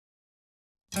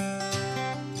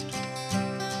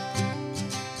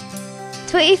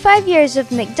25 years of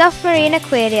Macduff Marine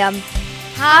Aquarium.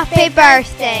 Happy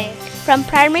birthday! From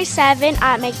Primary 7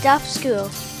 at Macduff School.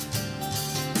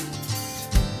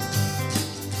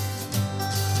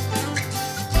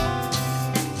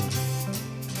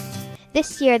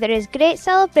 This year there is great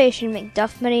celebration at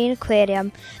Macduff Marine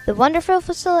Aquarium, the wonderful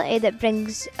facility that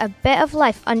brings a bit of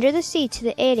life under the sea to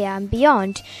the area and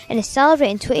beyond, and is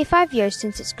celebrating 25 years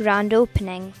since its grand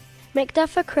opening.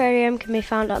 Macduff Aquarium can be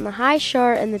found on the high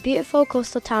shore in the beautiful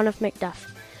coastal town of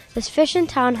Macduff. This fishing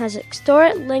town has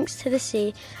historic links to the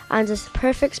sea and is the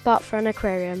perfect spot for an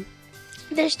aquarium.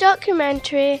 This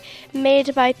documentary,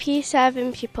 made by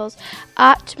P7 pupils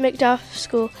at Macduff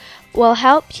School, will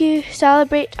help you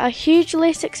celebrate a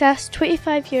hugely successful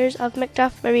 25 years of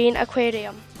Macduff Marine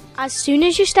Aquarium. As soon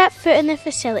as you step foot in the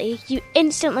facility, you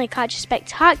instantly catch a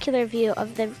spectacular view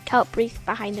of the kelp reef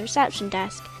behind the reception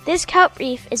desk. This kelp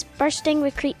reef is bursting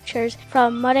with creatures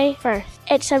from muddy Firth.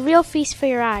 It's a real feast for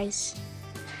your eyes.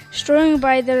 Strolling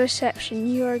by the reception,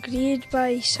 you are greeted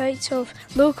by sights of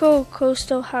local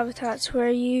coastal habitats where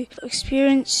you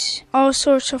experience all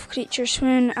sorts of creatures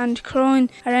swimming and crawling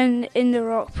around in the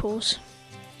rock pools.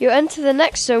 You enter the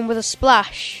next zone with a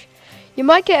splash. You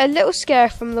might get a little scare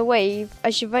from the wave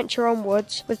as you venture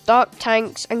onwards with dark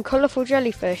tanks and colourful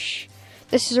jellyfish.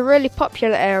 This is a really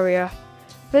popular area.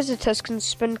 Visitors can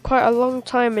spend quite a long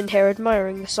time in here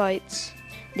admiring the sights.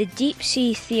 The Deep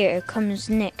Sea Theatre comes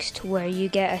next, where you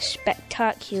get a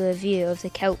spectacular view of the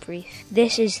kelp reef.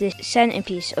 This is the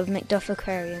centrepiece of Macduff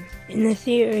Aquarium. In the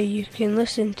theatre you can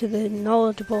listen to the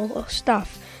knowledgeable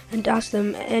staff and ask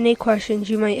them any questions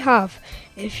you might have.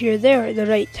 If you're there at the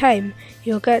right time,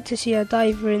 you'll get to see a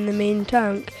diver in the main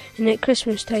tank, and at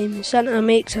Christmas time Santa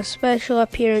makes a special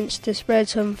appearance to spread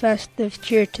some festive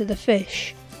cheer to the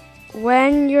fish.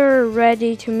 When you're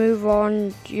ready to move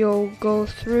on, you'll go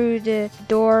through the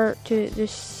door to the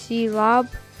sea lab.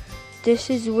 This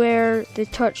is where the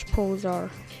touch poles are.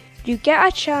 You get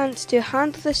a chance to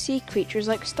handle the sea creatures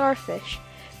like starfish.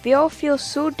 They all feel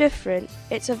so different.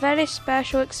 It's a very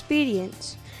special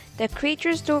experience. The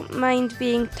creatures don't mind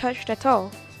being touched at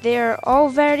all. They are all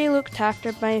very looked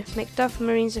after by Macduff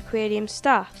Marine's aquarium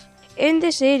staff. In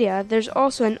this area, there's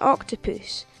also an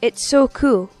octopus. It's so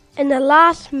cool. In the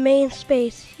last main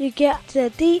space, you get the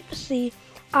deep sea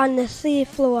and the sea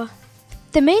floor.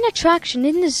 The main attraction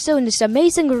in this zone is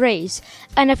amazing rays,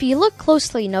 and if you look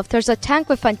closely enough, there's a tank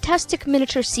with fantastic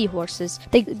miniature seahorses.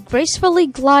 They gracefully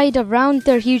glide around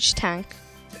their huge tank.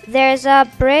 There's a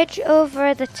bridge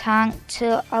over the tank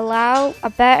to allow a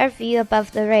better view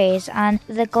above the rays, and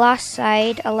the glass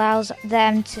side allows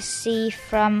them to see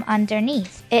from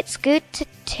underneath. It's good to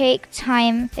take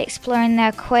time exploring the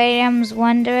aquarium's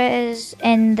wonders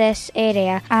in this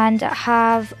area and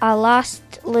have a last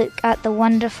look at the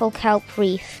wonderful kelp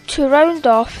reef. To round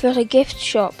off, there's a gift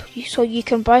shop, so you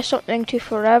can buy something to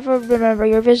forever remember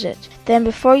your visit. Then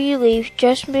before you leave,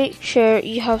 just make sure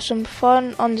you have some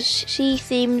fun on the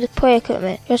sea-themed play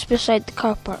equipment just beside the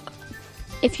car park.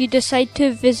 If you decide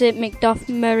to visit Macduff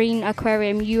Marine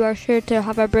Aquarium, you are sure to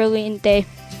have a brilliant day.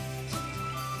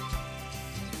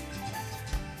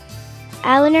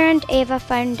 Eleanor and Ava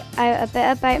found out a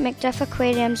bit about Macduff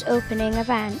Aquarium's opening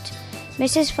event.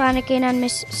 Mrs. Flanagan and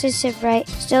Mrs. Sivright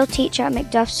still teach at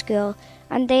Macduff School,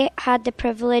 and they had the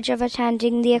privilege of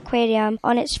attending the aquarium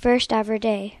on its first ever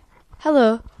day.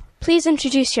 Hello, please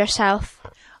introduce yourself.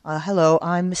 Hello,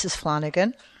 I'm Mrs.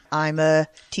 Flanagan. I'm a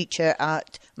teacher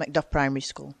at Macduff Primary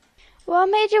School. What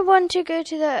made you want to go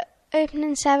to the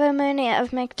opening ceremony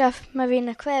of Macduff Marine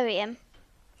Aquarium?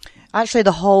 Actually,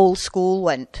 the whole school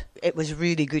went. It was a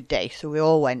really good day, so we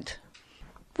all went.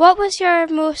 What was your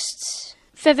most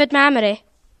vivid memory?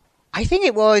 I think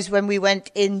it was when we went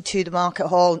into the market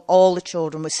hall and all the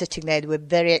children were sitting there. They were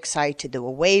very excited. They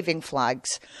were waving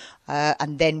flags.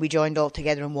 And then we joined all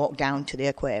together and walked down to the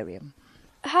aquarium.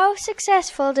 How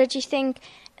successful did you think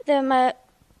the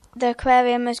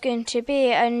aquarium was going to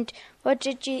be, and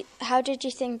how did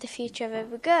you think the future of it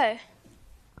would go?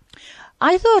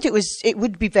 I thought it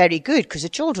would be very good because the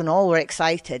children all were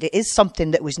excited. It is something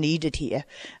that was needed here,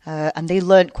 and they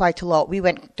learnt quite a lot. We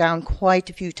went down quite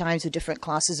a few times with different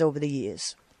classes over the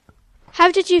years.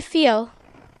 How did you feel?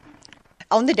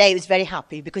 On the day, it was very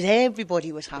happy because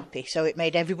everybody was happy, so it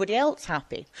made everybody else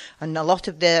happy. And a lot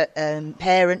of the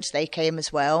parents, they came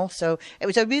as well, so it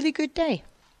was a really good day.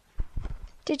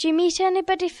 Did you meet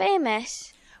anybody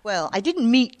famous? Well, I didn't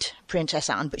meet Princess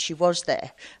Anne, but she was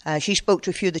there. She spoke to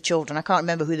a few of the children. I can't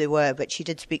remember who they were, but she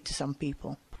did speak to some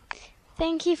people.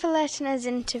 Thank you for letting us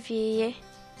interview you.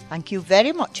 Thank you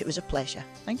very much. It was a pleasure.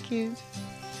 Thank you.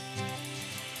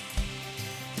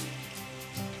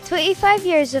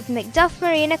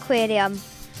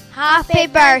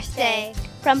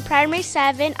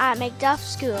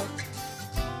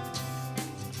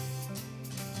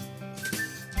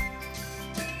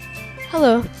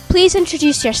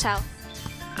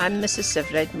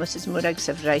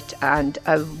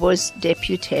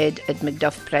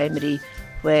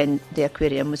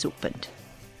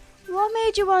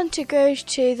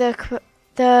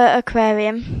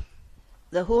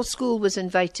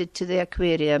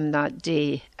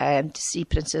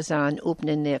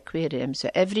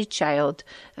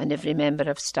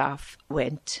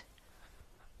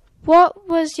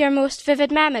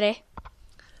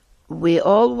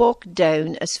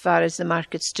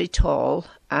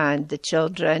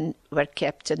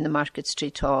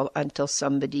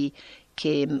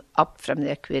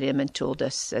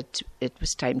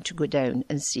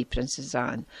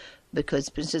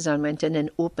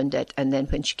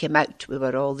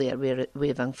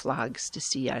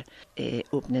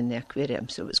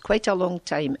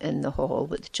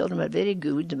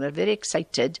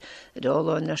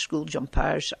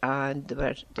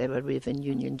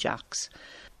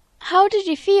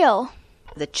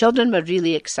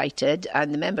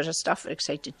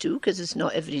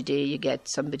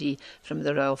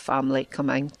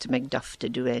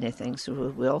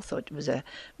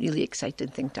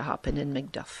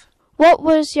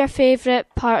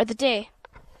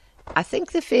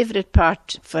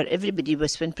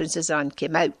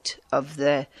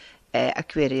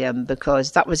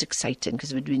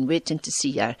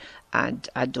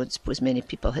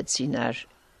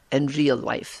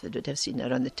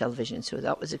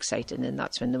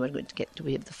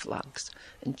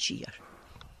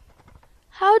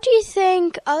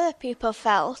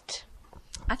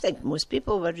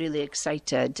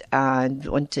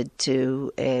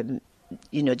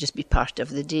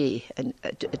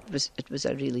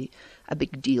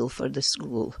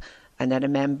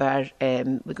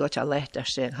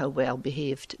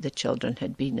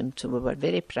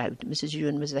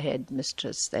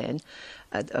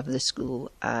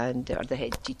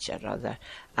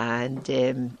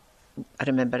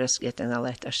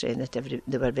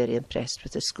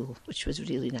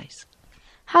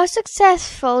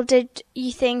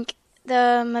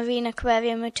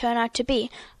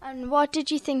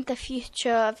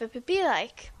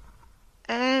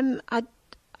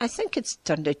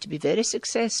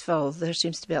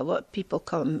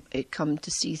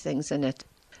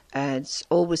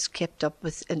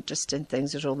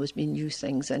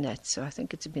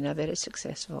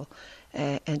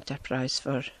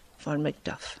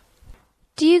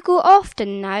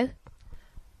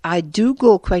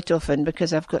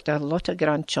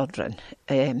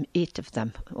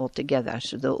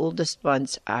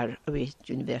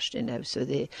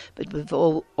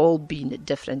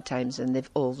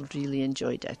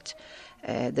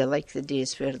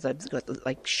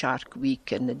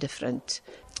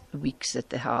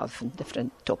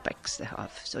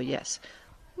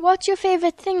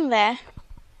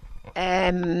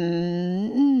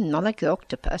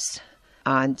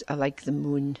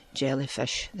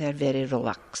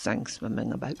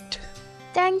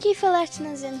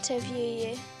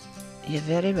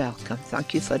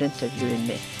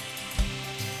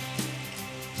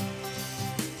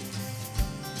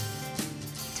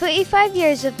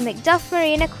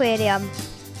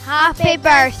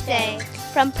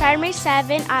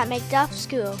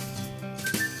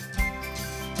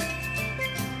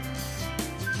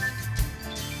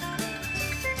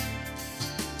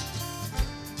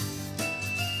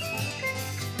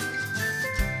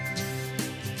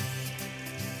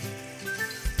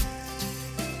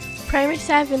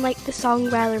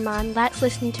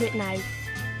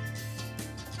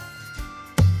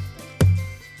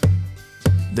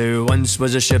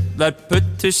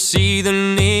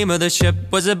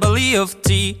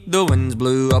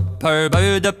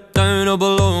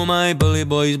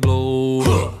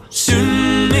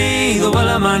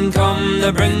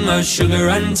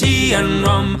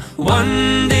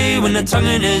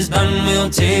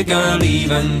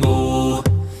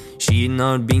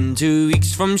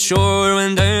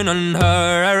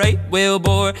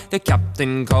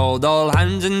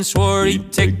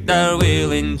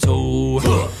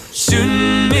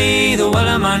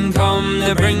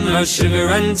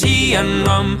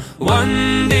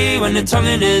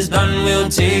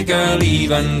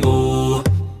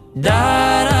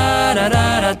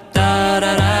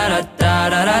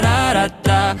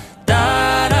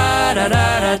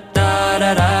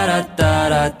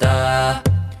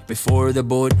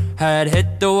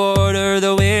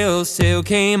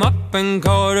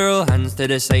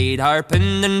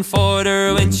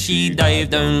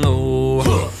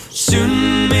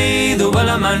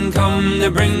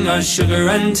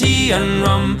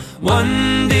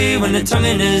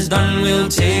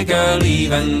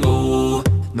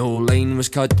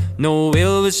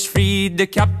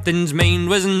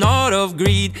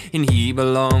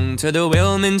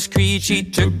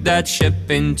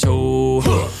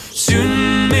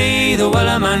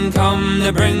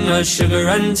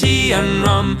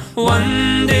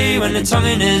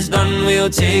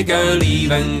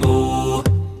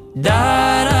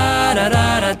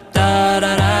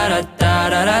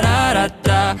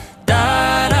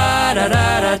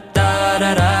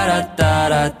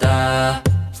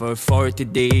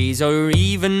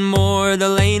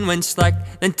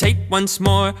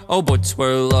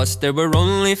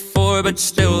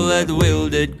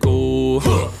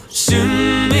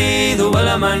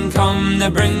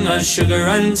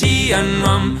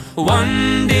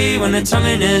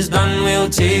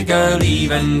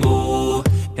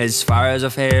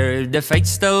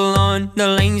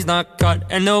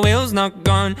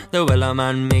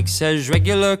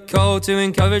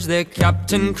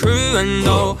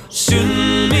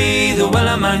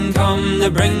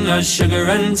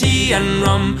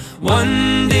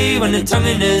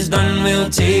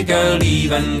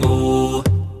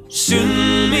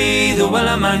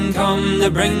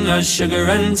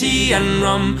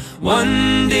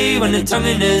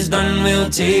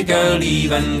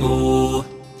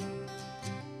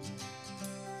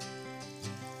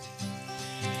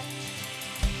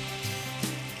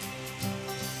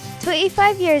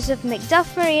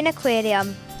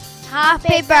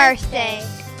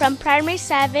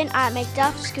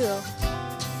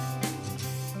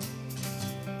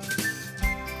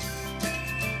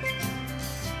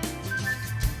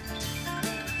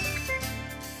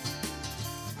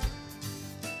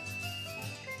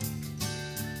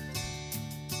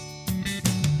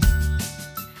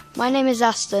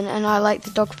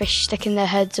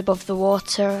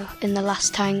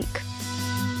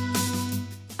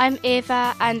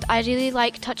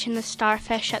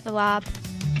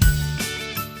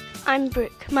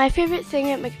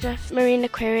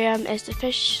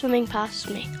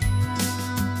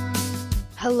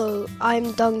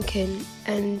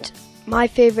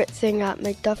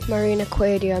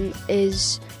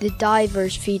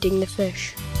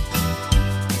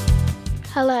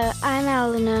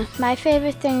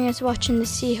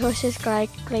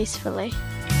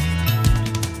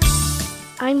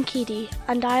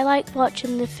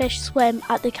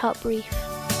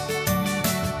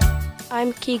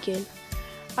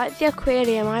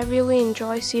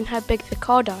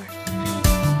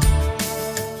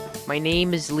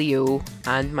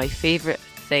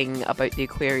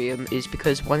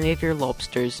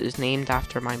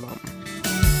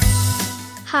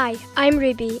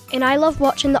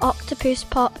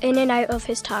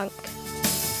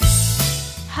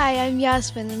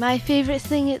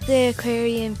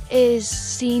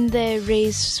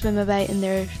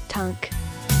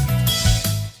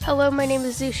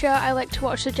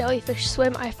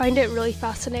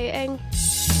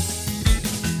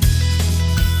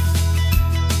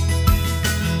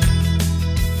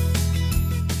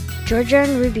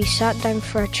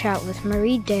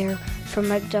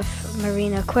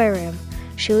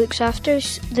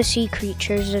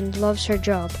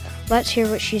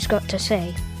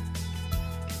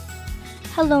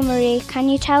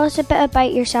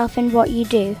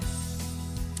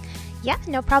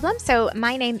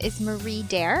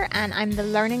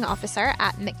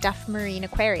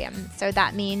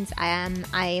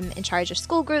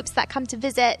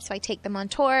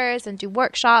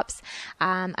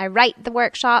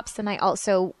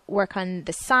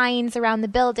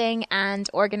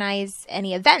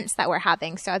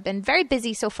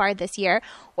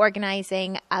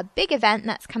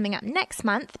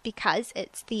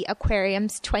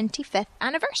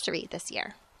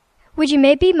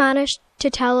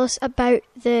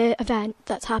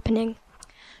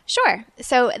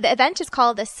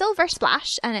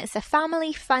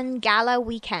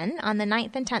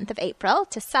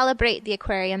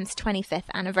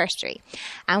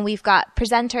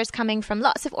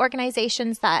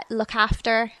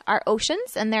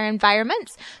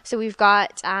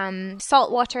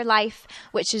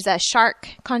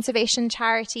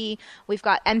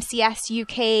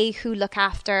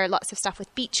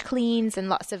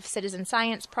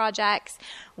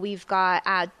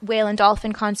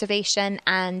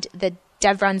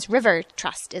 Deveron's River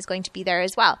Trust is going to be there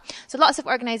as well. So lots of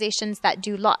organizations that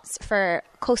do lots for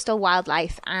coastal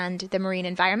wildlife and the marine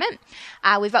environment.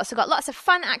 We've also got lots of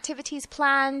fun activities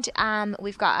planned.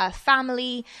 We've got a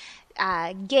family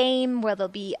game where there'll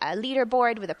be a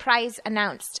leaderboard with a prize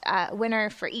announced winner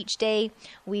for each day.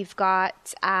 We've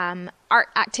got art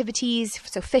activities,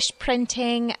 so fish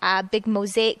printing, a big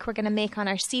mosaic we're going to make on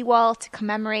our seawall to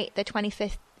commemorate the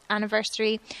 25th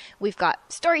anniversary. We've got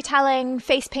storytelling,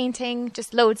 face painting,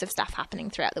 just loads of stuff happening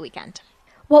throughout the weekend.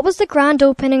 What was the grand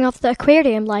opening of the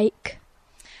aquarium like?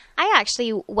 I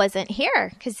actually wasn't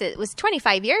here because it was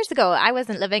 25 years ago. I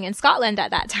wasn't living in Scotland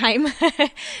at that time.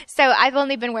 So I've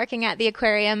only been working at the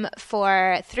aquarium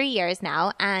for 3 years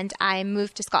now, and I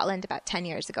moved to Scotland about 10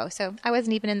 years ago. So I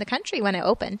wasn't even in the country when it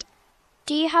opened.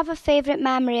 Do you have a favourite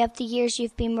memory of the years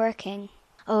you've been working?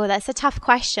 Oh, that's a tough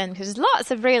question because there's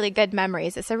lots of really good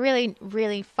memories. It's a really,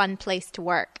 really fun place to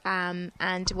work.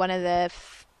 And one of the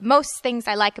most things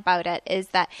I like about it is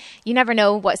that you never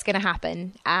know what's going to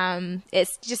happen.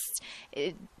 It's just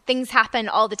things happen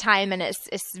all the time, and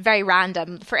it's very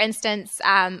random. For instance,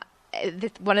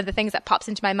 one of the things that pops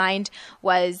into my mind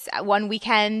was one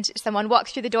weekend someone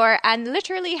walked through the door and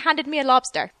literally handed me a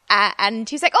lobster. And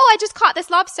he's like, "Oh, I just caught this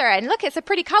lobster, and look, it's a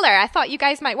pretty color. I thought you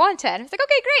guys might want it." And I was like,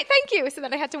 "Okay, great, thank you." So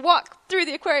then I had to walk through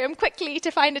the aquarium quickly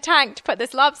to find a tank to put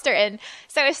this lobster in.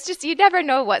 So it's just, you never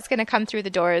know what's going to come through the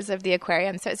doors of the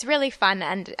aquarium. So it's really fun,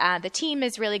 and the team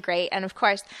is really great. And of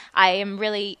course, I am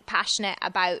really passionate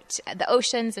about the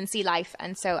oceans and sea life,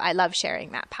 and so I love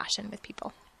sharing that passion with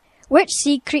people. Which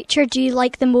sea creature do you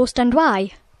like the most and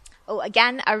why? Oh,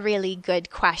 again, a really good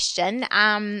question.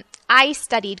 I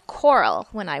studied coral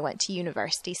when I went to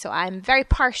university, so I'm very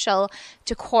partial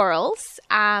to corals.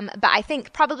 But I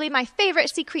think probably my favorite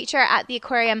sea creature at the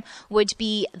aquarium would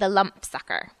be the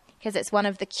lumpsucker, because it's one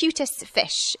of the cutest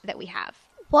fish that we have.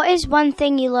 What is one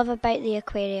thing you love about the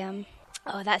aquarium?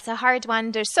 Oh, that's a hard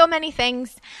one. There's so many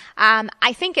things.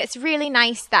 I think it's really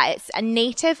nice that it's a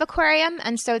native aquarium,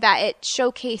 and so that it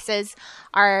showcases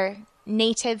our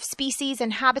native species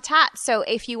and habitat. So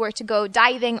if you were to go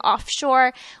diving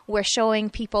offshore, we're showing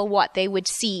people what they would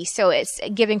see. So it's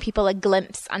giving people a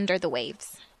glimpse under the waves.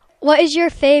 What is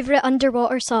your favourite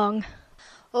underwater song?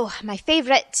 Oh, my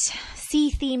favourite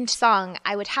sea-themed song,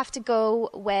 I would have to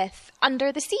go with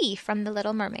Under the Sea from The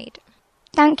Little Mermaid.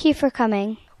 Thank you for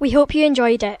coming. We hope you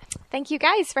enjoyed it. Thank you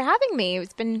guys for having me.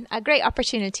 It's been a great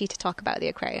opportunity to talk about the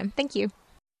aquarium. Thank you.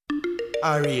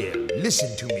 Ariel,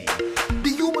 listen to me. The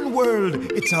human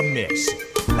world, it's a mess.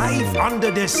 Life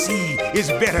under the sea is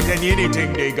better than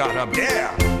anything they got up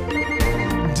there.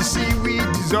 The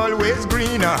seaweed is always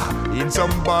greener in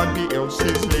somebody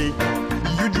else's lake.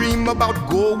 You dream about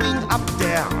going up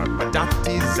there, but that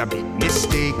is a big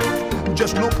mistake.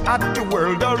 Just look at the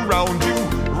world around you,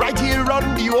 right here on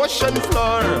the ocean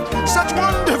floor. Such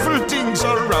wonderful things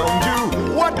around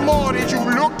you. What more is you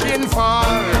looking for?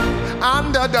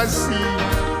 Under the sea,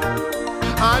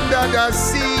 under the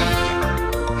sea.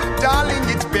 Darling,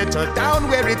 it's better down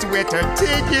where it's wetter.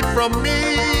 Take it from me.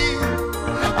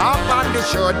 Up on the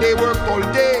shore they work all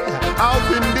day, out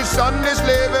in the sun they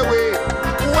slave away,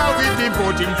 while we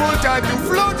devoting full time to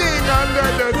floating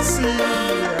under the sea.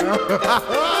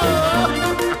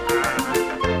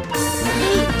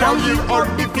 Down here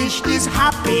on the fish is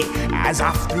happy, as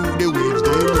off through the waves they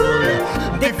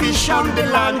roll. The fish on the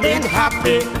land ain't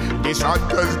happy, they shot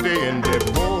cause they in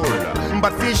the bowl.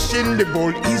 But fish in the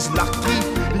bowl is lucky,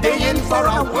 they in for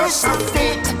a worse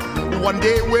fate. One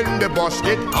day when the boss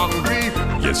get hungry,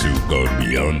 yes, you go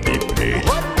beyond the plate.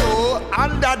 Oh,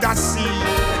 under the sea,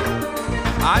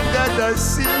 under the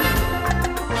sea.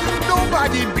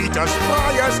 Nobody beat us,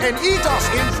 fry us, and eat us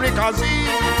in fricassee.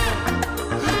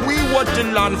 We what the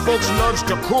land folks loves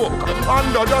to cook.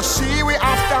 Under the sea, we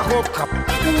have to hook up.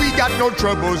 We got no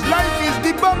troubles, life is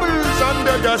the bubbles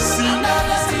under the sea.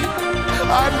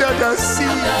 Under the sea.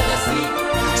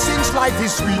 Since life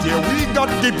is sweet here, we got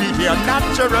to be here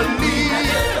naturally.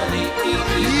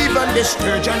 Even the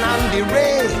sturgeon and the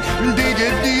ray, they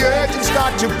get the earth and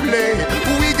start to play.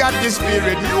 We got the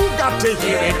spirit, you got to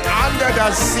hear it under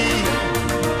the sea.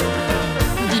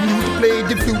 The newt play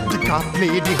the flute, the cop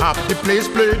play the harp, the players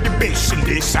play the bass and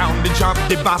they sound the chop.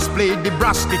 The bass play the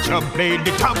brass, the chub play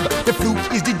the tub. The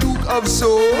flute is the duke of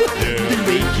soul. The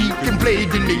way he can play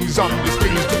the lings on the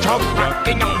strings, the chub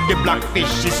rocking on the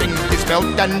blackfish. He sings this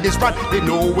belt and this rod. They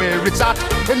know where it's at.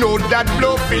 They know that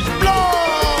blowfish blow.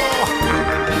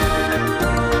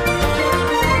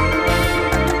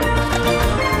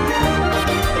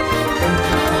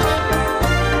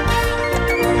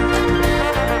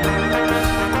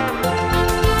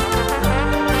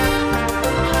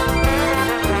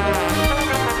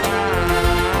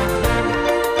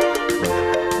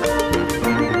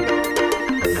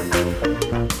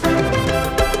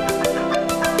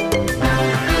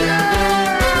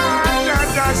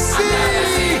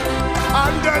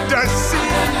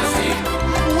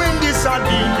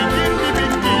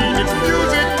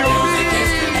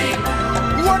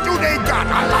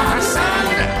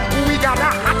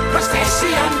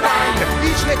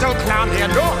 little clown here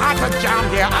know how to jam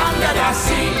here under the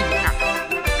sea.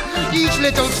 Each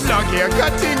little slug here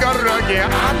cutting a rug here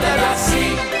under the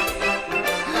sea.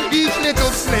 Each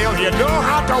little snail here know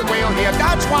how to whale here.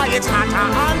 That's why it's hotter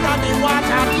under the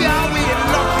water. Yeah, we in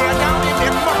luck here, down in the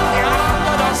muck here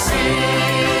under the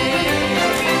sea.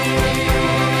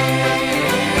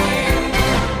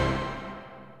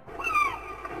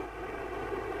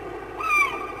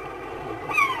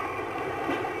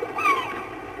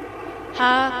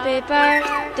 Happy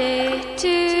birthday to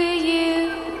you.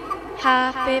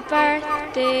 Happy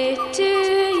birthday to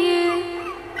you.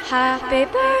 Happy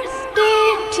birthday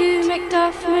to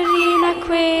Macduff Marine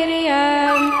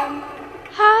Aquarium.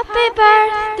 Happy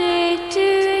birthday to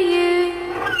you.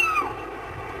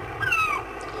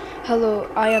 Hello,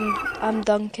 I'm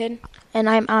Duncan. And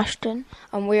I'm Ashton.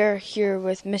 And we're here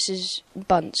with Mrs.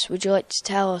 Bunce. Would you like to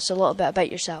tell us a little bit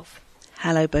about yourself?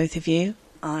 Hello, both of you.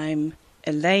 I'm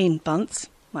Elaine Bunce.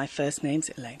 My first name's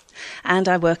Elaine. And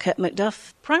I work at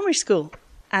Macduff Primary School.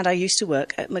 And I used to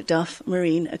work at Macduff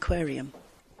Marine Aquarium.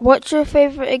 What's your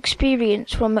favourite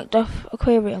experience from Macduff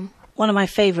Aquarium? One of my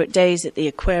favourite days at the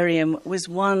aquarium was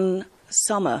one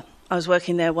summer. I was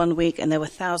working there one week and there were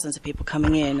thousands of people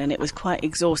coming in and it was quite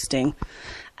exhausting.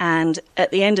 And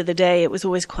at the end of the day, it was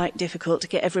always quite difficult to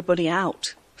get everybody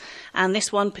out. And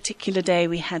this one particular day,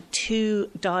 we had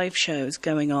 2 dive shows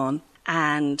going on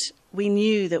and we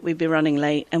knew that we'd be running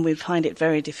late and we'd find it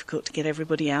very difficult to get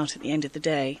everybody out at the end of the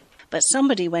day. But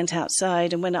somebody went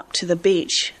outside and went up to the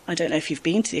beach. I don't know if you've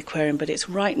been to the aquarium, but it's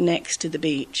right next to the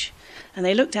beach. And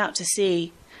they looked out to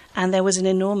sea and there was an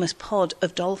enormous pod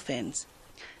of dolphins.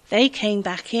 They came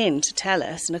back in to tell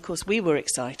us, and of course we were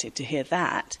excited to hear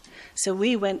that. So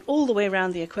we went all the way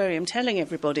around the aquarium telling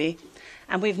everybody,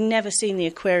 and we've never seen the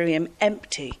aquarium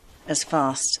empty as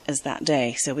fast as that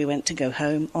day. So we went to go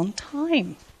home on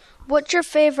time. What's your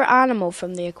favourite animal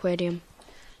from the aquarium?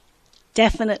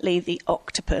 Definitely the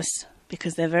octopus,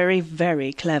 because they're very,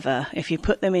 very clever. If you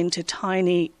put them into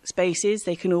tiny spaces,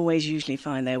 they can always usually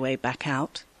find their way back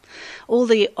out. All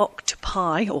the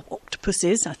octopi, or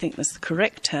octopuses, I think that's the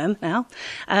correct term now,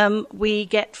 we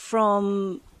get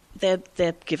from,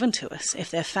 they're given to us.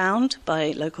 If they're found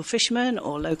by local fishermen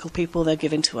or local people, they're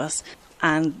given to us.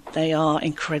 And they are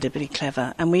incredibly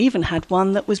clever. And we even had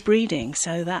one that was breeding.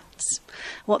 So that's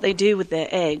what they do with their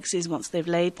eggs is once they've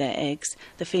laid their eggs,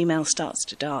 the female starts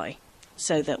to die.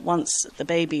 So that once the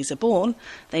babies are born,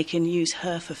 they can use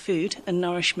her for food and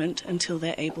nourishment until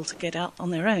they're able to get out on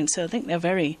their own. So I think they're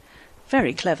very,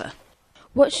 very clever.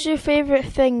 What's your favourite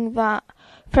thing that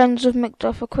Friends of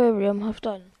Macduff Aquarium have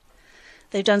done?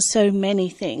 They've done so many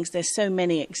things. There's so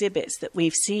many exhibits that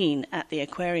we've seen at the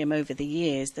aquarium over the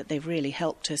years that they've really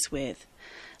helped us with.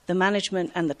 The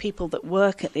management and the people that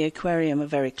work at the aquarium are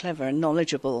very clever and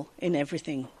knowledgeable in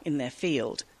everything in their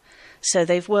field. So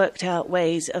they've worked out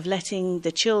ways of letting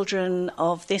the children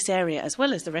of this area, as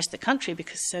well as the rest of the country,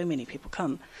 because so many people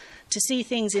come, to see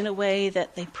things in a way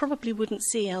that they probably wouldn't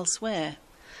see elsewhere.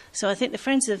 So I think the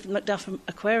Friends of Macduff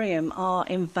Aquarium are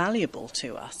invaluable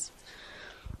to us.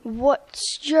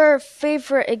 What's your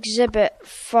favourite exhibit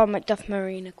from Macduff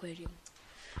Marine Aquarium?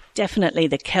 Definitely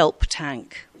the kelp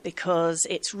tank, because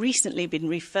it's recently been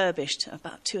refurbished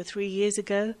about 2 or 3 years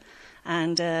ago,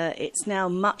 and it's now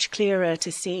much clearer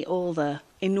to see all the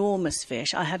enormous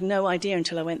fish. I had no idea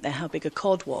until I went there how big a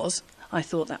cod was. I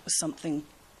thought that was something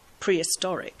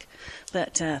prehistoric,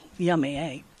 but yummy,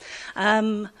 eh?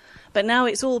 But now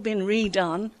it's all been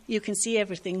redone. You can see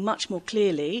everything much more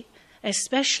clearly,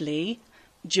 especially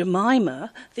Jemima,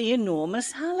 the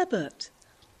enormous halibut,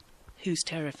 who's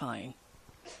terrifying.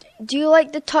 Do you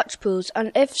like the touch pools?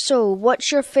 And if so,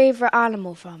 what's your favourite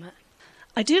animal from it?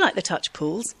 I do like the touch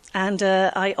pools, and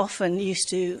I often used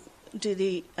to do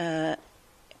the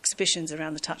exhibitions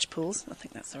around the touch pools. I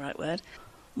think that's the right word.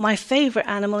 My favourite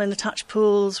animal in the touch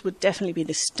pools would definitely be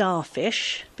the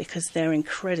starfish, because they're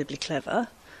incredibly clever.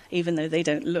 Even though they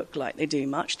don't look like they do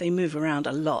much, they move around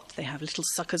a lot. They have little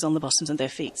suckers on the bottoms of their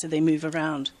feet, so they move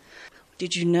around.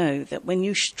 Did you know that when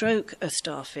you stroke a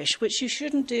starfish, which you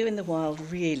shouldn't do in the wild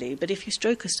really, but if you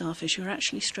stroke a starfish, you're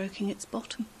actually stroking its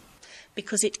bottom,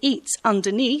 because it eats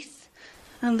underneath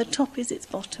and the top is its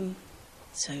bottom.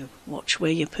 So watch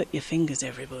where you put your fingers,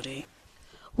 everybody.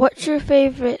 What's your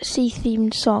favourite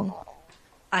sea-themed song?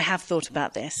 I have thought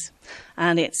about this,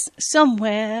 and it's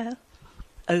Somewhere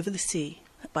Over the Sea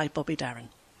by Bobby Darin.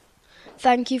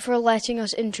 Thank you for letting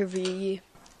us interview you.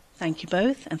 Thank you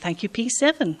both, and thank you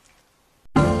P7.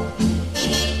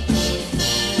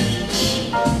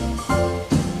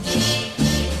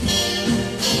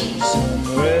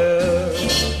 Somewhere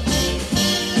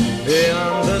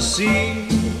beyond the sea,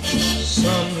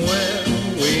 somewhere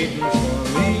way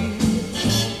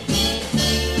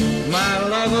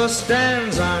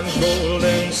stands on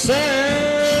golden sands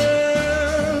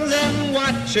and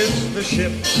watches the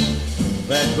ships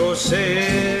that go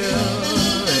sailing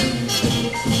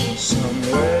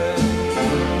somewhere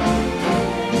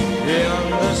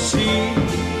beyond the sea.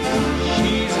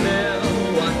 She's there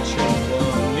watching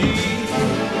for me.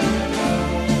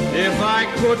 If I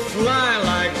could fly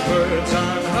like birds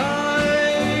on high,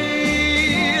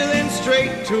 then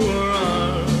straight to her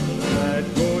arms I'd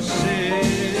go sailing.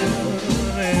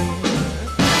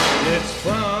 It's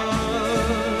far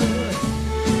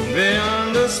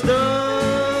beyond the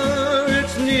star,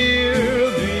 it's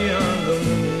near beyond the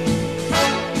moon.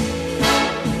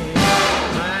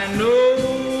 I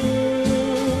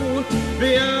know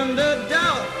beyond a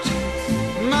doubt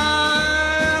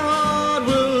my heart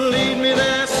will lead me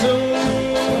there soon.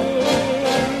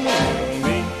 We'll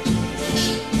meet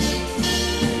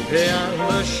beyond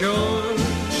the shore,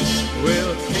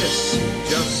 we'll kiss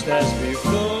just as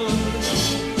before.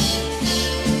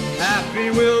 Happy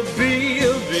we'll be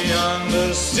beyond the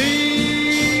sea,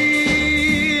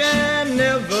 and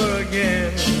never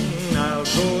again I'll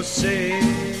go sailing.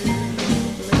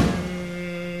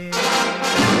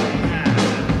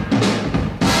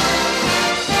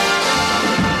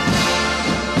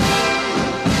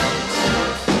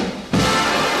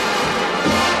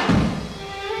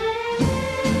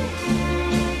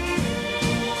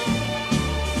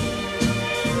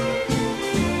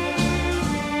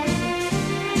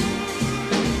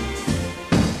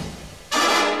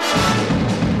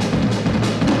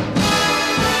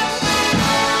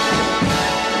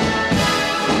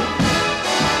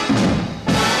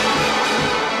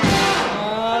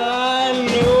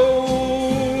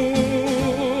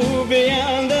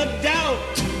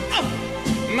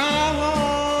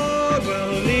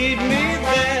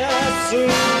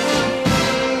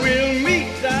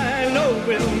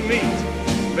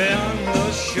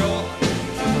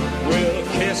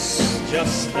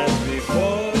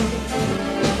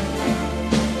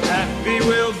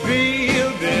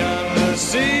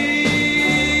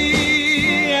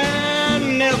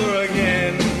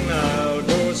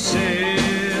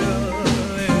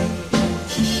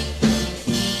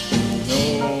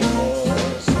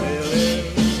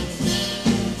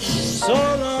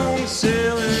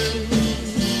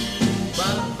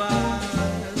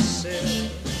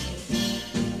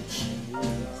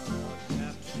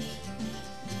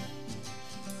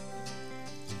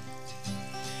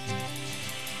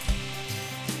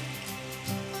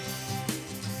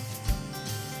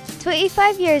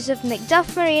 25 years of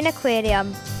Macduff Marine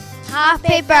Aquarium.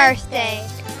 Happy birthday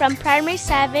from Primary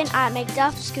 7 at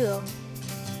Macduff School.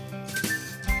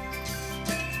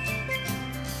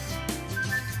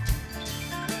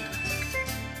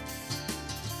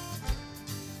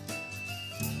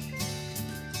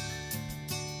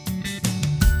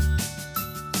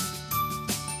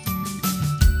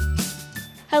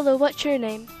 Hello, what's your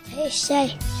name?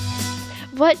 Shay.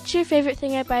 What's your favourite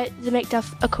thing about the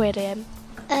Macduff Aquarium?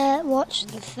 Watch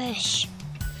the fish.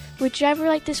 Would you ever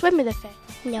like to swim with a fish?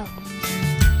 No.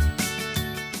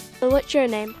 What's your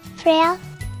name? Freya.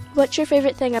 What's your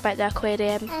favourite thing about the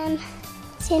aquarium?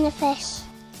 Seeing a fish.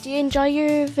 Do you enjoy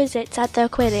your visits at the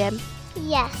aquarium?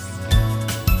 Yes.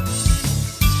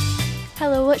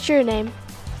 Hello, what's your name?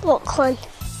 Lachlan.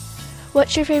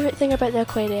 What's your favourite thing about the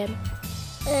aquarium?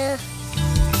 The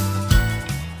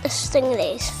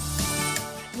stingrays.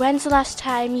 When's the last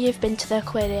time you've been to the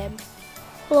aquarium?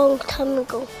 Long time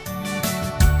ago.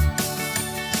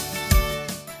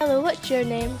 Hello, what's your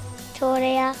name?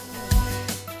 Victoria.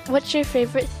 What's your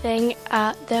favourite thing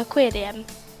at the aquarium?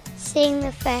 Seeing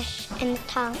the fish in the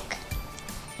tank.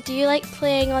 Do you like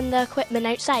playing on the equipment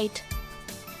outside?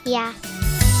 Yeah.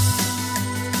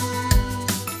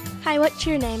 Hi, what's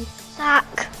your name?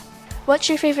 Zach. What's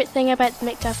your favourite thing about the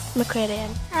Macduff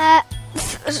Aquarium?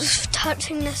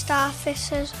 Touching the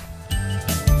starfishes.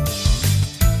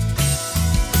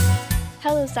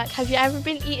 Hello, Zach. Have you ever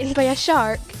been eaten by a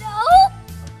shark? No.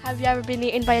 Have you ever been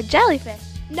eaten by a jellyfish?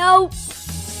 No.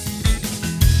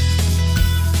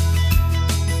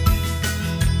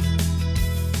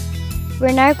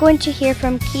 We're now going to hear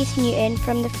from Keith Newton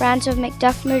from the Friends of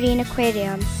Macduff Marine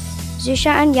Aquarium.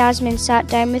 Zusha and Yasmin sat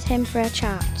down with him for a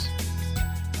chat.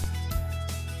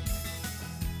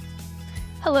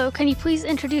 Hello, can you please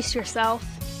introduce yourself?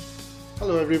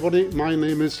 Hello everybody, my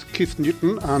name is Keith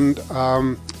Newton and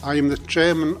I am the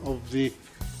chairman of the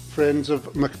Friends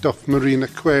of Macduff Marine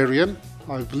Aquarium.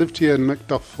 I've lived here in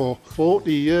Macduff for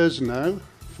 40 years now,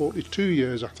 42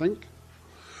 years I think.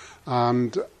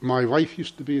 And my wife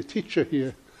used to be a teacher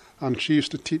here and she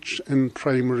used to teach in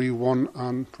Primary 1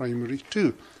 and Primary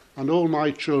 2. And all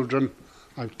my children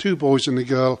I have 2 boys and a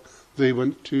girl. They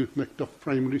went to Macduff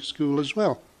Primary School as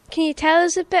well. Can you tell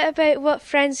us a bit about what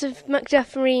Friends of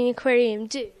Macduff Marine Aquarium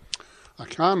do? I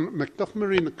can. Macduff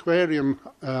Marine Aquarium,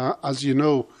 as you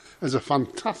know, is a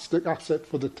fantastic asset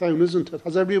for the town, isn't it?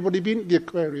 Has everybody been to the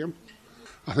aquarium?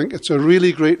 I think it's a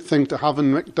really great thing to have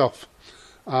in Macduff.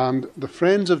 And the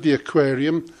Friends of the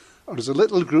Aquarium is a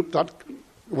little group that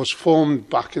was formed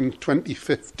back in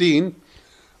 2015.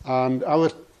 And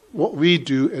what we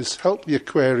do is help the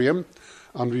aquarium,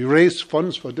 and we raise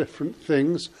funds for different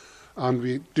things, and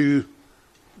we do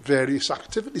various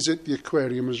activities at the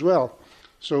aquarium as well.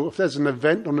 So if there's an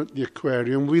event on at the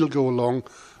aquarium, we'll go along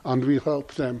and we'll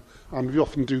help them. And we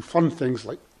often do fun things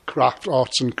like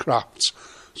arts and crafts.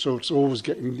 So it's always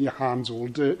getting your hands all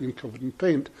dirty and covered in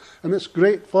paint. And it's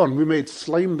great fun. We made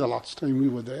slime the last time we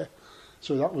were there.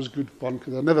 So that was good fun,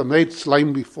 because I never made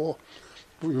slime before.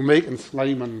 But we were making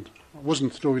slime, and I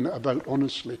wasn't throwing it about,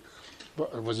 honestly.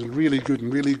 But it was really good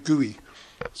and really gooey.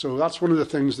 So that's one of the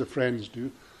things the Friends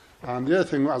do. And the other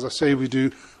thing, as I say,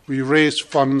 we raise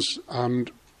funds,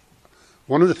 and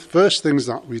one of the first things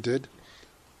that we did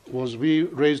was we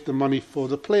raised the money for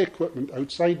the play equipment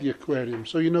outside the aquarium.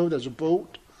 So, you know, there's a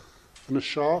boat and a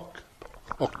shark,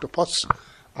 octopus,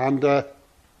 and a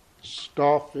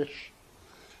starfish.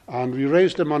 And we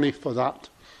raised the money for that,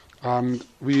 and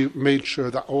we made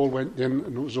sure that all went in,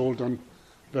 and it was all done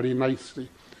very nicely.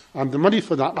 And the money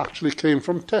for that actually came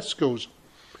from Tesco's.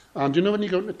 And you know, when you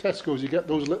go into Tesco's, you get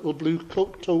those little blue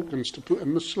tokens to put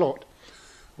in the slot.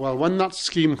 Well, when that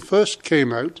scheme first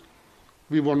came out,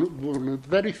 we were one of the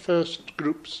very first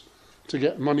groups to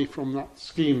get money from that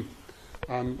scheme.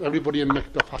 And everybody in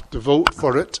Macduff had to vote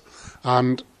for it.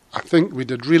 And I think we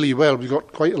did really well. We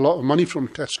got quite a lot of money from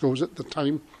Tesco's at the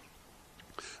time.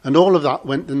 And all of that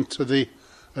went into the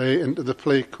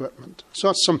play equipment. So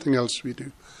that's something else we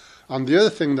do. And the other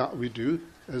thing that we do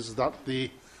is that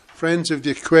the Friends of the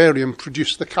Aquarium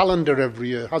produce the calendar every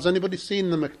year. Has anybody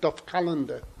seen the Macduff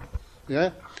calendar?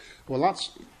 Yeah? Well,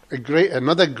 that's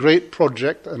another great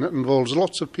project, and it involves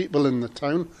lots of people in the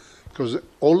town, because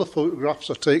all the photographs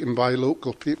are taken by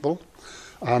local people,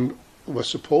 and we're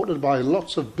supported by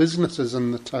lots of businesses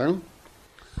in the town.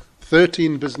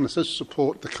 13 businesses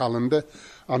support the calendar,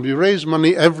 and we raise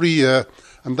money every year,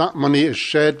 and that money is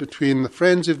shared between the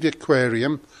Friends of the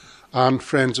Aquarium and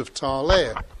Friends of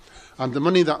Tarlaire. And the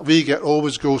money that we get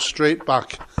always goes straight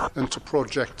back into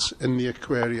projects in the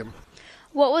aquarium.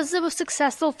 What was the most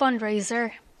successful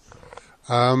fundraiser?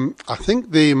 I think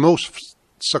the most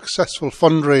successful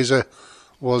fundraiser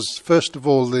was, first of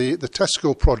all, the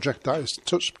Tesco project that I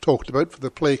talked about for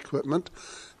the play equipment,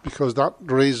 because that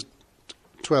raised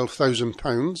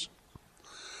 £12,000.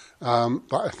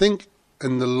 But I think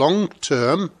in the long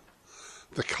term,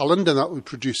 the calendar that we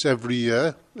produce every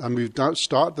year, and we've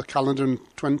started the calendar in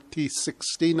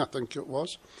 2016, I think it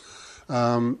was,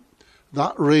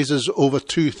 that raises over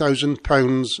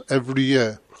 £2,000 every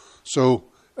year. So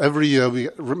every year we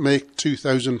make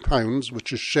 £2,000,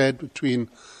 which is shared between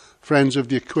Friends of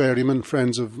the Aquarium and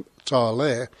Friends of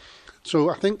Tarlaire. So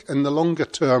I think in the longer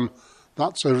term,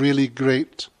 that's a really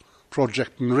great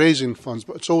project in raising funds,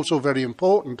 but it's also very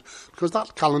important because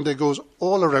that calendar goes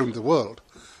all around the world.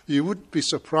 You would be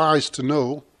surprised to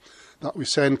know that we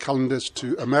send calendars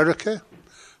to America,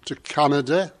 to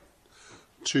Canada,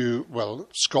 to,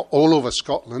 all over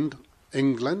Scotland,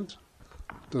 England.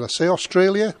 Did I say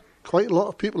Australia? Quite a lot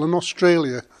of people in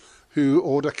Australia who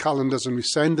order calendars, and we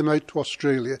send them out to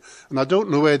Australia. And I don't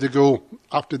know where they go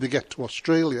after they get to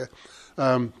Australia,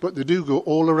 but they do go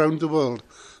all around the world.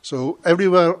 So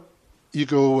everywhere you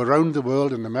go around the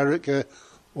world, in America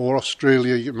or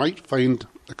Australia, you might find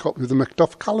a copy of the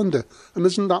Macduff calendar. And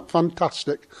isn't that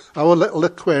fantastic? Our little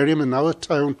aquarium in our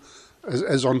town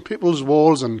is on people's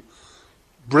walls in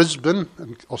Brisbane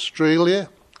and Australia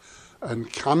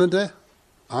and Canada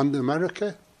and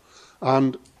America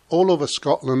and all over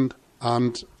Scotland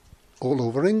and all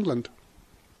over England.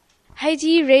 How do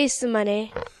you raise the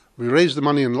money? We raise the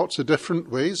money in lots of different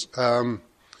ways.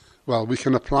 We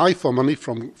can apply for money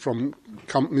from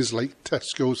companies like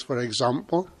Tesco's, for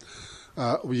example.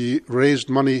 We raised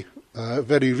money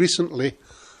very recently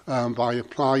by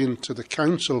applying to the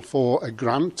council for a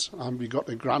grant, and we got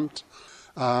a grant.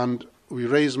 And we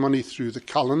raise money through the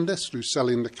calendar, through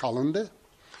selling the calendar.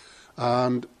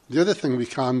 And the other thing we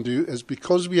can do is,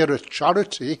 because we are a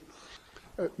charity,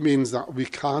 it means that we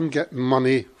can get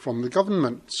money from the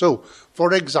government. So,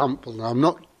 for example,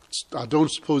 now I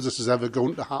don't suppose this is ever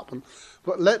going to happen,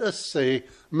 but let us say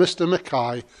Mr.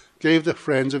 Mackay gave the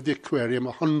Friends of the Aquarium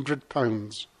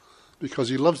 £100 because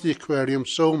he loves the aquarium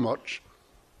so much.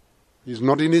 He's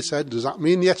nodding his head. Does that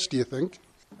mean yes, do you think?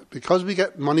 because we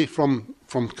get money from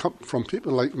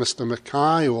people like Mr.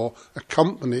 Mackay or a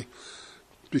company,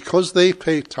 because they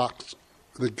pay tax,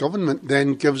 the government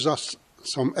then gives us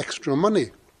some extra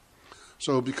money.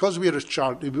 So because we're a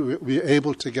charity, we're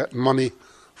able to get money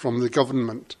from the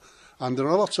government. And there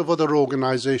are lots of other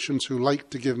organisations who like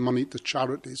to give money to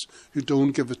charities who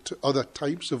don't give it to other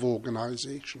types of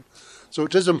organisation. So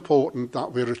it is important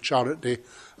that we're a charity,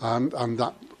 and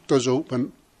that does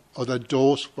open other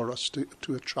doors for us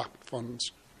to attract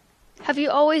funds. Have you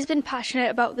always been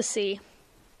passionate about the sea?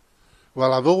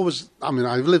 Well, I've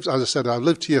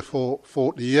lived here for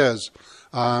 40 years,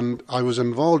 and I was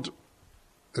involved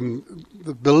in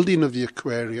the building of the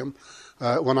aquarium.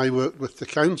 When I worked with the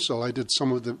council, I did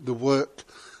some of the work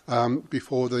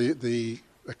before the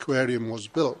aquarium was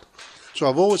built. So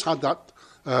I've always had that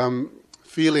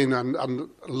feeling and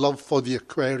love for the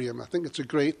aquarium. I think it's a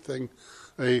great thing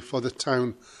for the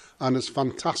town, and it's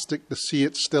fantastic to see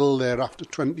it still there after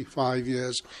 25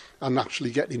 years and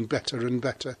actually getting better and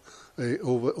better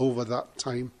over that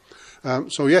time.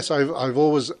 So yes, I've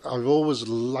always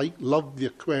loved the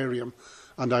aquarium,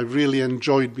 and I really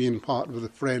enjoyed being part of the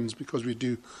Friends because we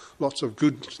do lots of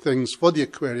good things for the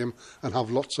aquarium and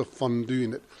have lots of fun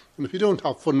doing it. And if you don't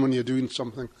have fun when you're doing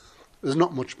something, there's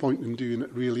not much point in doing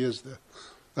it, really, is there?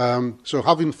 So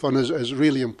having fun is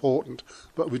really important,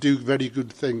 but we do very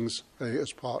good things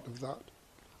as part of that.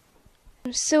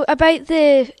 So about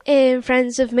the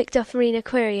Friends of Macduff Marine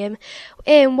Aquarium,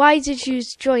 why did you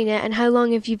join it and how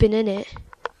long have you been in it?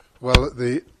 Well,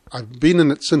 I've been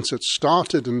in it since it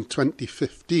started in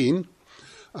 2015,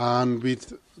 and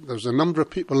there's a number of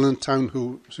people in town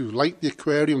who like the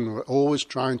aquarium and were always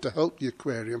trying to help the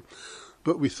aquarium,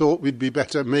 but we thought we'd be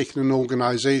better making an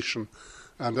organisation.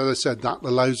 And as I said, that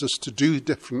allows us to do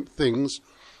different things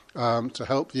to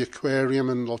help the aquarium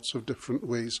in lots of different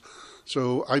ways.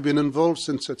 So I've been involved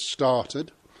since it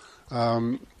started,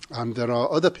 and there are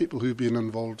other people who've been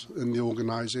involved in the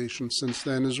organisation since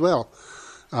then as well.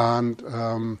 And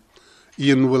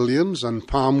Ian Williams and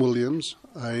Pam Williams,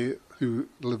 who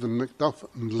live in Macduff,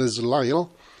 and Liz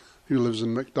Lyle, who lives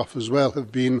in Macduff as well,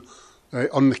 have been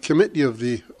on the committee of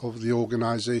the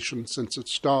organisation since it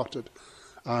started.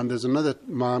 And there's another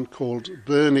man called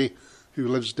Bernie who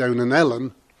lives down in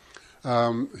Ellen,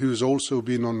 who's also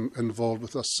been involved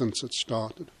with us since it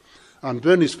started. And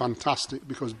Bernie's fantastic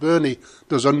because Bernie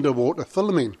does underwater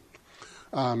filming,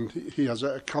 and he has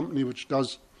a company which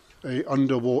does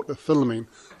underwater filming.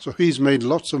 So he's made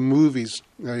lots of movies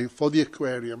for the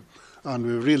aquarium, and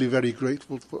we're really very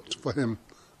grateful for him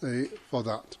for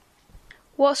that.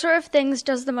 What sort of things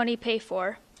does the money pay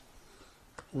for?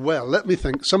 Well, let me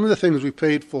think. Some of the things we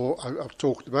paid for I've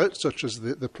talked about, such as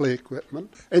the play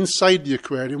equipment. Inside the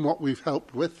aquarium, what we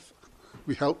helped with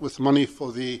money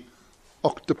for the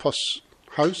octopus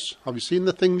house. Have you seen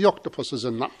the thing the octopus is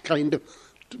in? That kind of,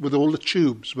 with all the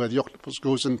tubes, where the octopus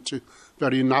goes into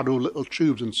very narrow little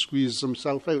tubes and squeezes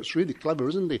himself out. It's really clever,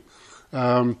 isn't he?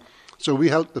 So we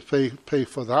helped to pay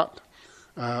for that.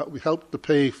 We helped to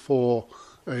pay for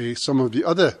some of the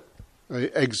other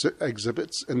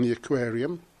exhibits in the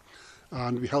aquarium,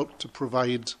 and we help to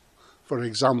provide, for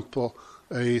example,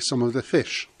 some of the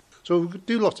fish. So we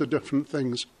do lots of different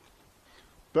things.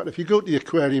 But if you go to the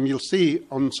aquarium, you'll see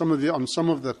on some of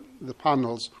the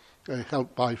panels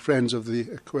helped by Friends of the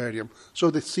Aquarium.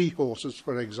 So the seahorses,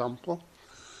 for example,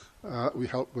 we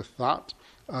help with that.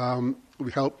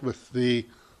 We help with the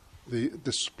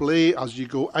display as you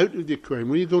go out of the aquarium.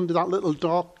 When you go into that little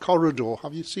dark corridor,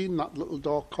 have you seen that little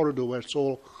dark corridor where it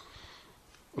all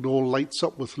lights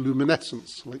up with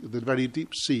luminescence, like the very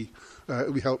deep sea?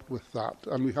 We help with that,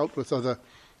 and we help with other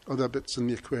bits in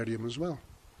the aquarium as well.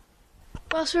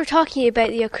 Whilst we're talking about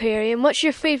the aquarium, what's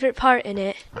your favourite part in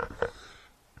it?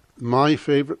 My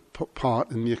favourite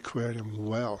part in the aquarium?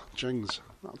 Well, jings,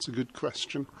 that's a good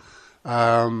question.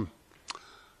 There's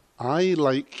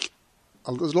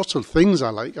lots of things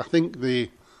I like. I think the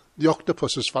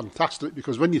octopus is fantastic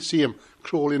because when you see him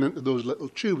crawling into those little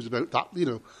tubes about that,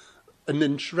 an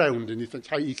inch round, and you think,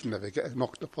 you can never get an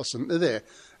octopus into there.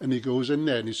 And he goes in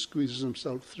there and he squeezes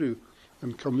himself through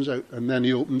and comes out, and then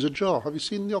he opens a jar. Have you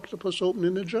seen the octopus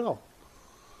opening a jar?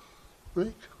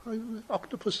 Right?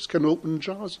 Octopuses can open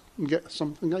jars and get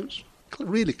something out.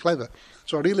 Really clever.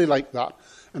 So I really like that.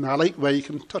 And I like where you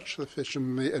can touch the fish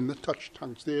in the touch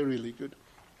tanks. They're really good.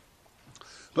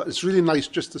 But it's really nice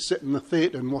just to sit in the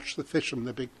theatre and watch the fish in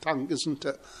the big tank, isn't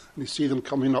it? And you see them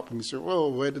coming up and you say, oh,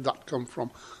 where did that come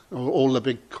from? All the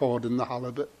big cod and the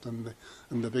halibut and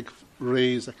the big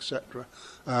rays, etc.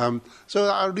 So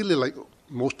I really like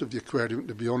most of the aquarium,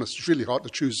 to be honest. It's really hard to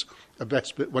choose a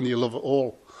best bit when you love it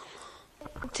all.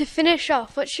 To finish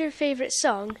off, what's your favourite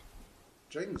song?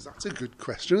 James, that's a good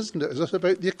question, isn't it? Is this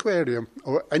about the aquarium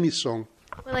or any song?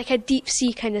 Well, like a deep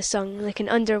sea kind of song, like an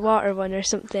underwater one or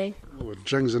something. Oh,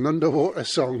 James, an underwater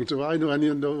song. Do I know any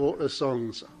underwater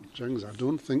songs? James, I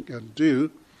don't think I do.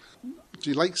 Do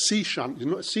you like sea shanty? You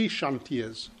know what sea shanty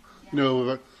is?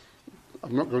 No,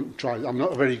 I'm not going to try. I'm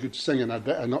not a very good singer, and I'd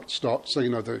better not start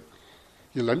singing, or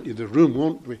you'll empty the room,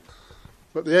 won't we?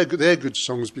 But they're good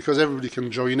songs because everybody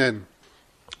can join in.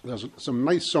 There's some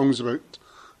nice songs about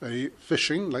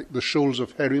fishing, like The Shoals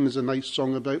of Herring is a nice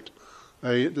song about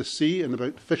the sea and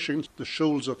about fishing. The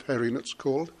Shoals of Herring, it's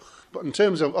called. But in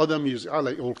terms of other music, I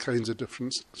like all kinds of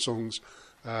different songs.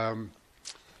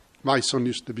 My son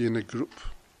used to be in a group,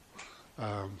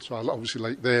 so I obviously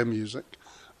like their music.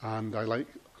 And I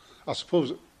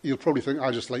suppose you'll probably think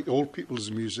I just like old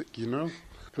people's music, you know,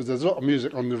 because there's a lot of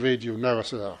music on the radio now. I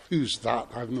say, oh, who's that?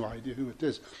 I have no idea who it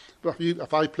is. But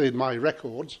if I played my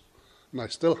records, and I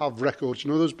still have records,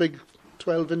 you know those big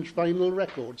 12-inch vinyl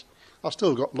records? I've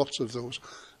still got lots of those,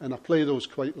 and I play those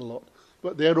quite a lot.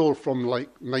 But they're all from like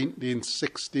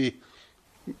 1960,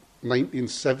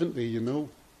 1970, you know.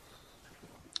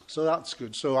 So that's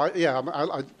good. So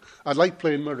I like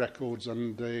playing my records,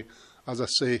 and as I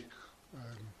say,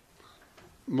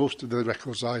 most of the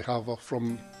records I have are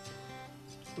from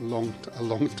a long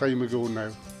time ago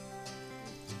now.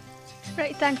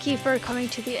 Right, thank you for coming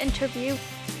to the interview.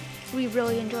 We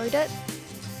really enjoyed it.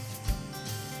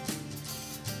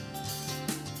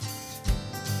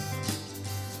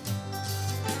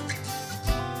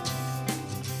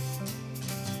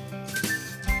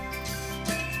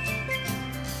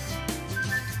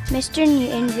 Mr.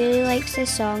 Newton really likes the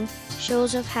song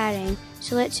Shoals of Herring,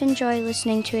 so let's enjoy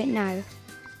listening to it now.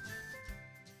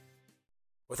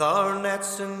 With our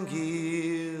nets and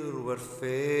gear we're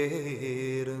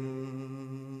faring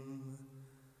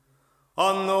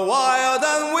on the wild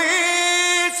and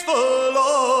wasteful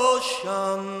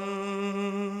ocean.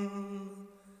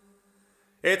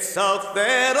 It's out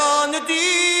there on the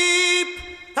deep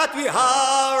that we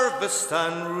harvest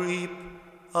and reap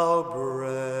our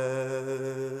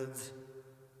bread,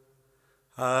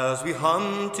 as we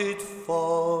hunted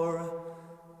for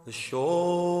the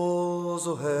shoals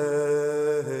of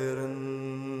herring.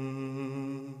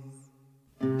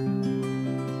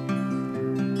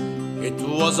 It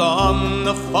was on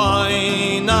a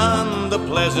fine and a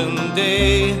pleasant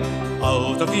day,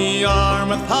 out of the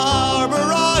Yarmouth harbour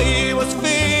I was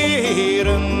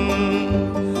faring,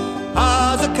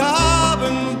 as a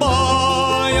cabin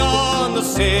boy on the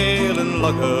sailing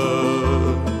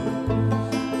lugger,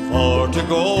 for to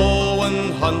go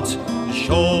and hunt the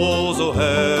shoals of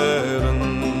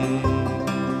herring.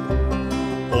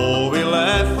 Oh, we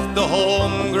left the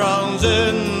home grounds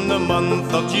in the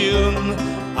month of June,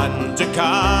 and to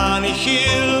Canny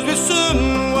Shields we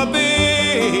soon were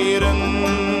bearing.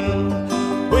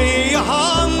 We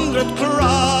 100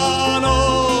 crown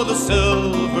o' the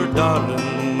silver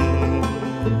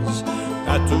darlings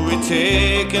that we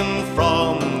taken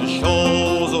from the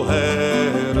shoals of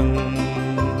herring.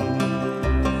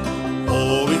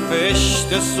 Oh, we fished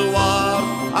the sward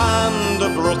and the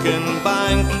broken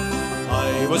bank.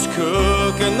 I was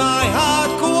cook and I had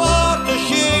quarter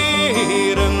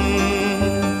sharing,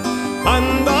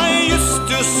 and I used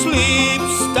to sleep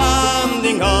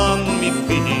standing on me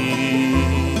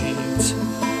feet,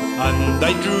 and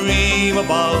I dream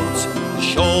about the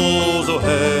shoals of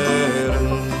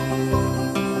herring.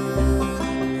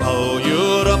 Now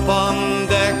you're up on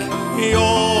deck,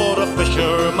 you're a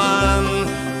fisherman,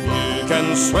 you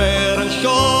can swear and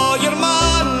show your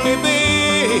manly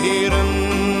bearing.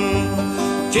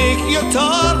 Take your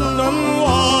turn and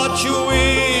watch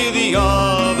with the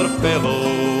other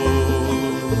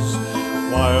fellows,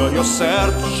 while you're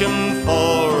searching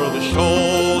for the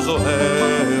shoals of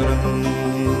herring.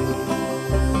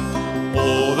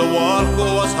 Oh, the work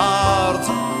was hard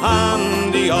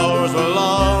and the hours were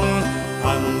long,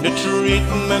 and the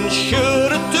treatment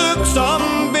sure it took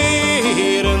some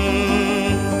bearing.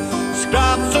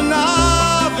 Scraps of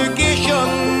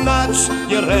navigation, that's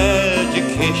your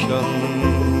education,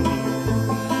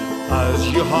 as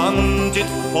you hunted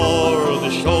for the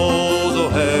shoals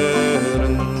of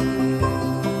herring.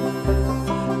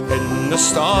 In the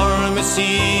stormy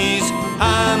seas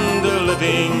and the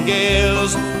living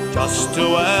gales, just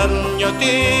to earn your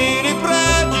daily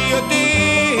bread you're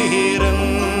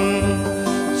daring.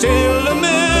 Sailed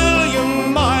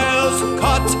 1,000,000 miles,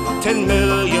 caught 10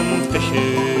 million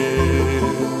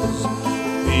fishes.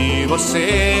 We were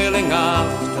sailing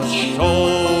after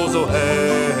shoals of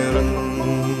herring.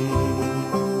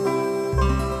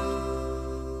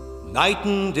 Night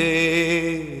and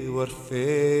day were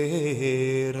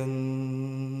faring.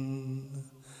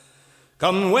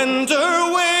 Come winter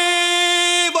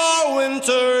wave or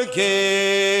winter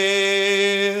gale,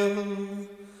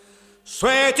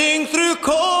 sweating through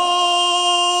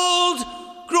cold,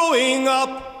 growing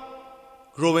up,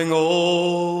 growing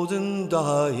old and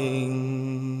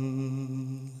dying,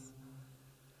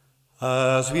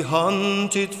 as we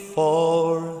hunted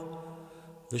for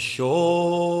the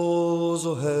shoals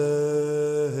o'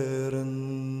 Heron.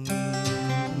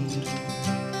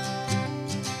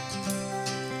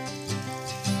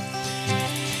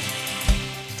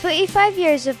 25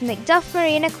 years of Macduff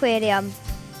Marine Aquarium.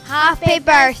 Happy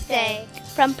birthday!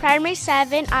 From Primary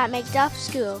 7 at Macduff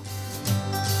School.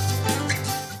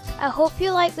 I hope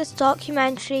you like this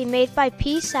documentary made by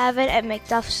P7 at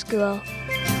Macduff School.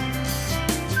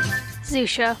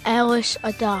 Zusha, Ellis,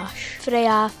 Adash,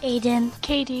 Freya, Aidan,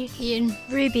 Katie, Ian,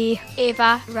 Ruby,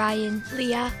 Ava, Ryan,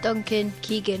 Leah, Duncan,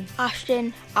 Keegan,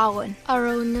 Ashton, Alan,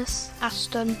 Aronis,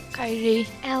 Aston, Kyrie,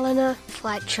 Eleanor,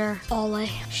 Fletcher,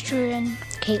 Ollie, Struan,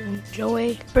 Caitlin,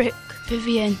 Joey, Brooke,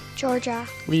 Vivian, Georgia,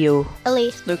 Leo,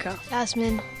 Elise, Luca,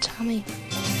 Yasmin, Tommy,